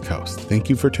across the West Coast. Thank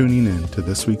you for tuning in to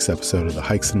this week's episode of the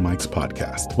Hikes and Mike's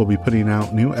podcast. We'll be putting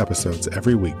out new episodes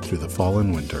every week through the fall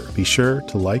and winter. Be sure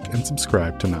to like and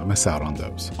subscribe to not miss out on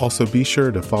those. Also, be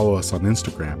sure to follow us on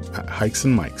Instagram at Hikes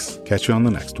and Mike's. Catch you on the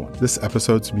next one. This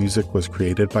episode's music was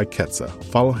created by Ketsa.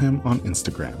 Follow him on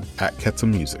Instagram at Ketsa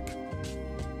Music.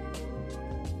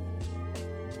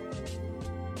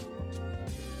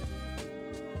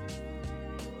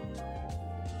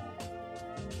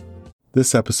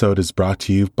 This episode is brought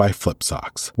to you by Flip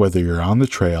Socks. Whether you're on the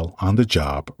trail, on the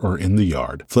job, or in the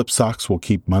yard, Flip Socks will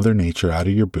keep Mother Nature out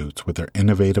of your boots with their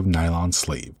innovative nylon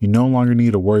sleeve. You no longer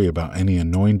need to worry about any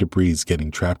annoying debris getting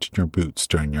trapped in your boots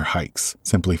during your hikes.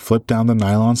 Simply flip down the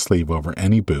nylon sleeve over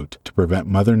any boot to prevent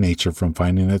Mother Nature from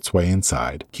finding its way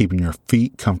inside, keeping your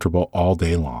feet comfortable all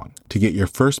day long. To get your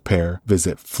first pair,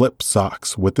 visit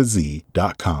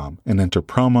flipsockswithaz.com and enter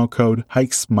promo code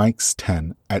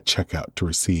HikesMikes10 at checkout to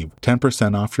receive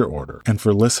 10% off your order. And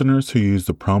for listeners who use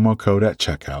the promo code at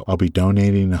checkout, I'll be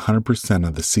donating 100%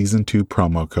 of the Season 2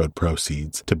 promo code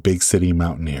proceeds to Big City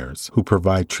Mountaineers, who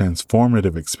provide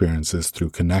transformative experiences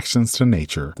through connections to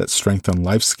nature that strengthen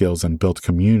life skills and build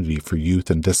community for youth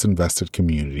and disinvested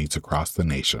communities across the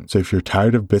nation. So if you're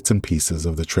tired of bits and pieces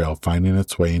of the trail finding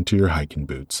its way into your hiking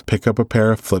boots, pick up a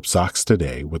pair of Flip Socks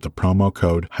today with the promo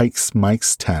code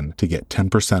HikesMikes10 to get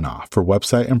 10% off. For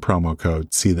website and promo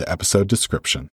code, see the episode description.